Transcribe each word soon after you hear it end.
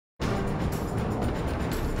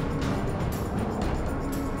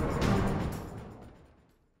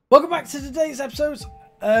Welcome back to today's episode.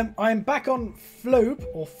 I'm back on Flobe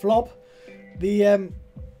or Flob. The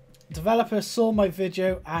developer saw my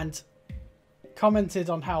video and commented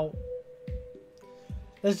on how,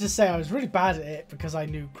 let's just say I was really bad at it because I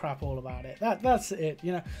knew crap all about it. That's it,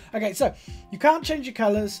 you know. Okay, so you can't change your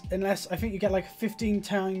colors unless I think you get like a 15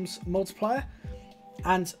 times multiplier.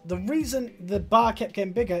 And the reason the bar kept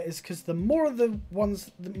getting bigger is because the more of the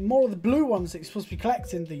blue ones that you're supposed to be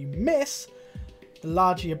collecting that you miss, the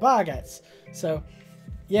larger your bar gets. So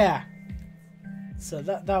yeah, so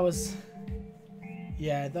that was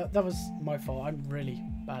my fault. I'm really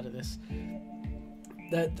bad at this.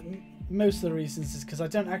 Most of the reasons is because I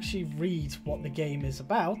don't actually read what the game is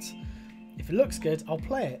about. If it looks good, I'll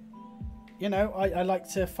play it. You know, I like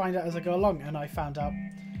to find out as I go along, and I found out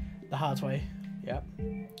the hard way. Yep,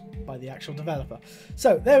 by the actual developer.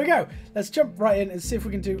 So there we go. Let's jump right in and see if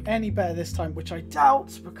we can do any better this time, which I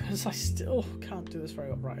doubt because I still can't do this very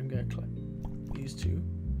well. Right, I'm going to click these two.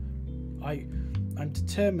 I'm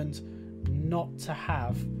determined not to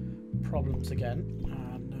have problems again.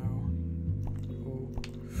 No. Oh,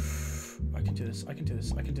 I can do this. I can do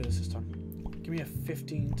this. I can do this time. Give me a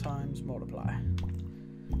 15 times multiply.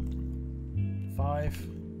 5.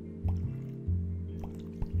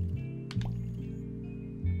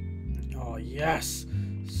 Oh, yes.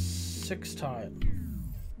 6 times.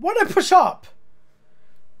 Why did I push up?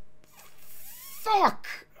 Fuck.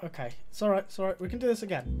 Okay. It's alright. It's alright. We can do this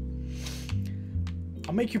again.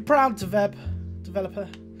 I'll make you proud, developer.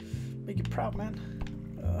 Make you proud, man.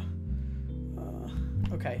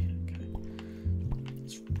 Okay. Okay.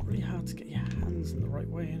 It's really hard to get your hands in the right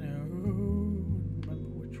way, you know. Remember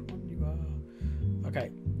which one you are.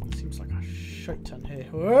 Okay. Seems like a shite ton here.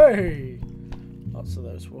 Hey! Lots of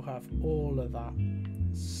those. We'll have all of that.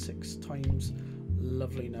 6 times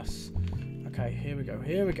loveliness. Okay, here we go.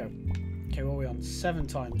 Here we go. Okay, what are we on? 7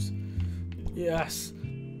 times. Yes.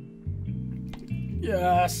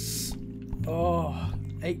 Yes. Oh,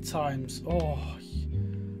 8 times. Oh.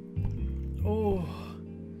 Oh.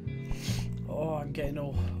 Oh, I'm getting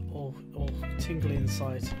all tingly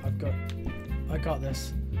inside. I got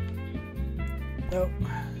this. No.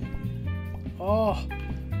 Oh.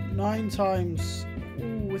 9 times.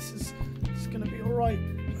 Oh, this is gonna be all right.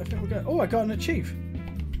 I think we're going. Oh, I got an achieve.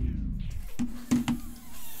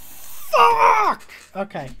 Fuck.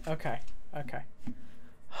 Okay. Okay. Okay.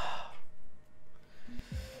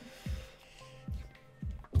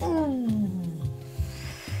 Ooh.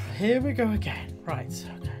 Here we go again. Right.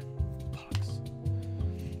 Okay. Bollocks.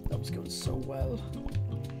 That was going so well.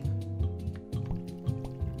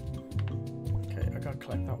 Okay, I gotta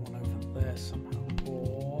collect that one over there somehow.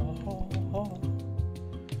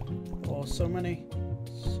 Oh, so many.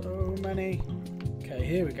 So many. Okay,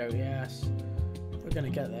 here we go. Yes. We're going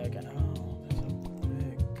to get there again. Oh, there's a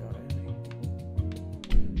big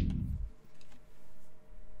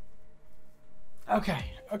guy. Okay.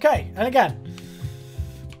 Okay. And again.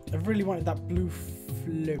 I really wanted that blue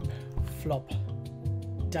flop.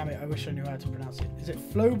 Damn it. I wish I knew how to pronounce it. Is it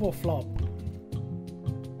Flobe or Flob?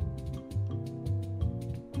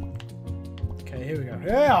 Okay, here we go.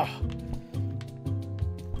 Yeah!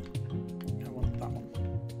 I want that one.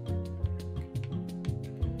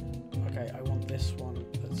 Okay, I want this one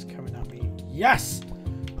that's coming at me. Yes!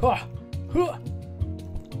 Huh! Huh!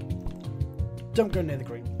 Don't go near the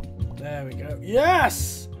green. There we go.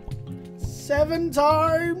 Yes! 7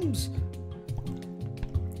 times!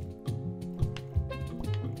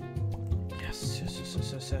 Yes, yes, yes,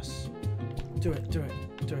 yes, yes, yes. Do it, do it,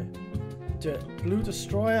 do it. Do it. Blue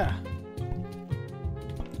Destroyer.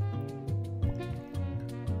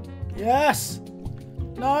 Yes!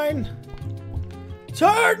 9!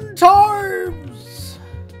 10 times!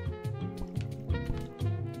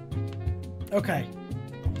 Okay.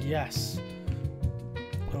 Yes.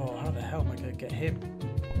 Oh, how the hell am I going to get him?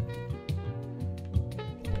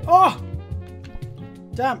 Oh!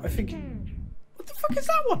 Damn, I think... What the fuck is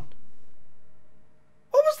that one?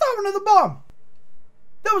 What was that one at the bottom?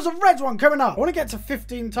 There was a red one coming up. I want to get to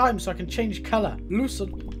 15 times so I can change colour.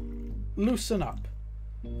 Loosen up.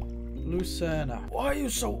 Lucerne. Why are you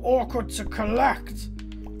so awkward to collect?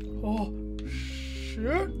 Oh,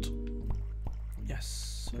 shit.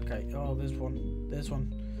 Yes. Okay. Oh, there's one. There's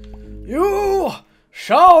one. You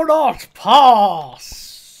shall not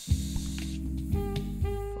pass.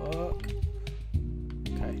 Fuck.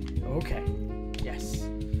 Okay. Okay. Yes.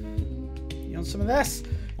 You want some of this?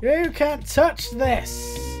 You can't touch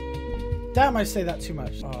this. Damn, I say that too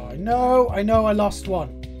much. Oh, I know. I lost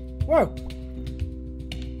one. Whoa.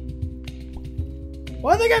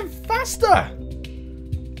 Why are they getting faster?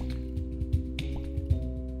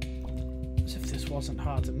 As if this wasn't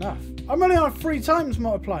hard enough. I'm only on 3 times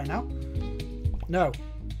multiply now. No.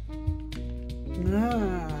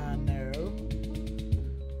 Ah, no.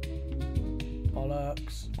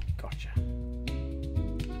 Bollocks. Gotcha.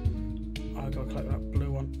 I gotta collect that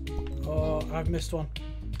blue one. Oh, I've missed one.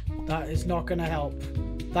 That is not gonna help.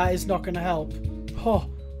 That is not gonna help. Oh.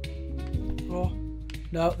 Oh.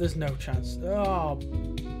 No, there's no chance. Oh.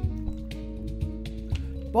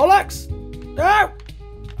 Bollocks! No!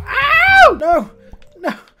 Ow! No!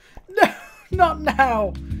 No! No! Not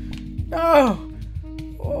now! No!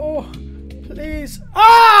 Oh, please.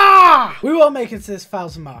 Ah! We will make it to this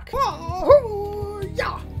 1,000 mark. Oh,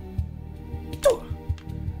 yeah!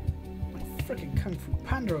 Like freaking Kung Fu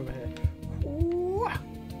Panda over here. Ooh,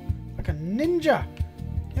 like a ninja.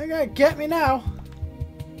 You're gonna get me now.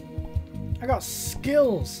 I got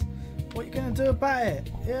skills. What are you gonna do about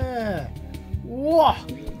it? Yeah. Whoa.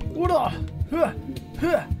 Huh.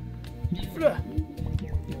 Huh.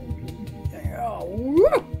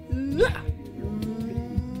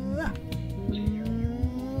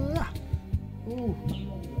 Ooh,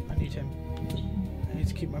 I need him. I need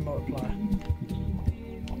to keep my multiplier.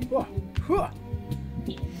 Whoa. Whoa.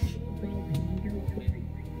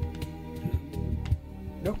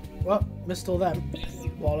 Nope. Well, missed all them.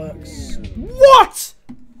 Bollocks. What?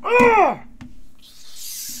 Ugh!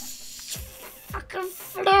 Fucking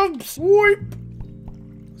Flobes! Sweep!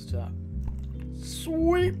 Let's do that.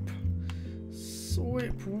 Sweep!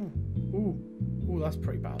 Sweep. Ooh. Ooh. Ooh, that's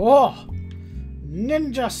pretty bad. Oh!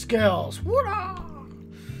 Ninja skills! Whoa!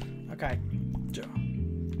 Okay.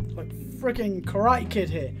 Like freaking Karate Kid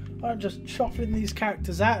here. I'm just chopping these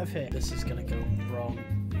characters out of here. This is gonna go wrong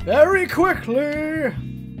very quickly!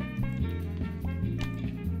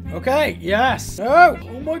 Okay, yes! No!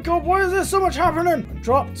 Oh my god, why is there so much happening?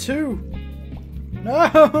 Drop 2! No!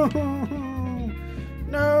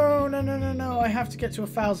 No, no, no, no, no. I have to get to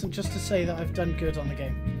 1,000 just to say that I've done good on the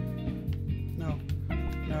game. No.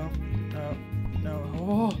 No. No. No.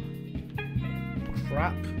 Oh!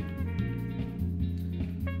 Crap.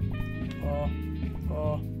 Oh.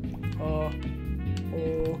 Oh. Oh.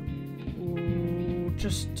 Oh. Ooh,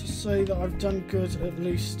 just to say that I've done good at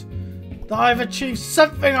least. That I've achieved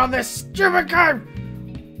something on this stupid game!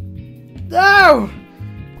 No!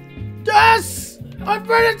 Yes! I've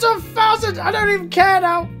made it to 1,000! I don't even care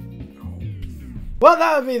now! Well,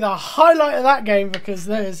 that would be the highlight of that game because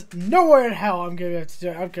there is nowhere in hell I'm going to be able to do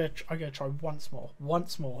it. I'm going to try once more.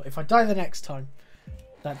 Once more. If I die the next time,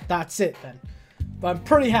 that's it then. But I'm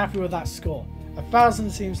pretty happy with that score. 1,000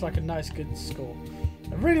 seems like a nice, good score.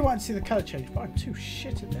 I really want to see the colour change, but I'm too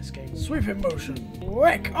shit at this game. Sweep in motion.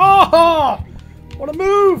 Quick! Oh! What a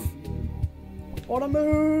move! What a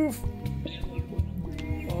move!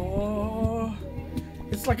 Oh!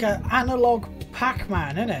 It's like an analog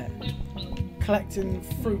Pac-Man, isn't it? Collecting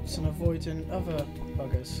fruits and avoiding other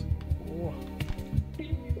buggers. Oh!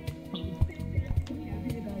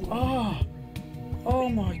 Oh! Oh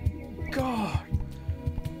my god!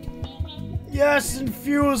 Yes,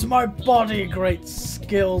 infuse my body, great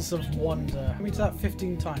skills of wonder. I mean, to that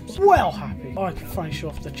 15 times. Well happy. Oh, I can finally show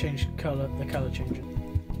off the colour changing.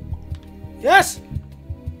 Yes!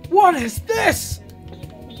 What is this?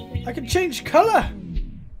 I can change colour.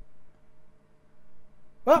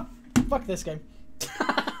 Well, fuck this game.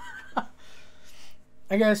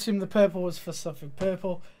 I'm gonna assume the purple was for something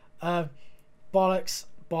purple. Bollocks,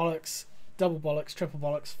 bollocks. Double bollocks, triple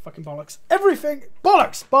bollocks, fucking bollocks, everything,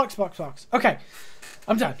 bollocks, bollocks, bollocks, bollocks. Okay,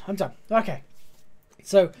 I'm done. Okay,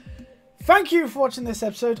 so thank you for watching this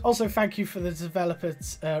episode. Also, thank you for the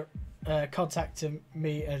developers contacting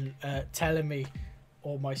me and telling me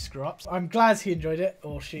all my screw-ups. I'm glad he enjoyed it,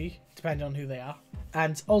 or she, depending on who they are.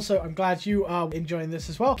 And also, I'm glad you are enjoying this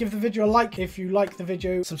as well. Give the video a like if you like the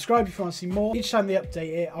video. Subscribe if you want to see more. Each time they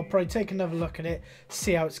update it, I'll probably take another look at it,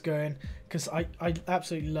 see how it's going. Because I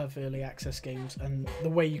absolutely love early access games and the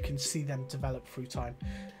way you can see them develop through time.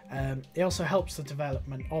 It also helps the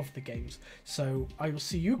development of the games. So I will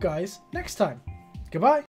see you guys next time. Goodbye.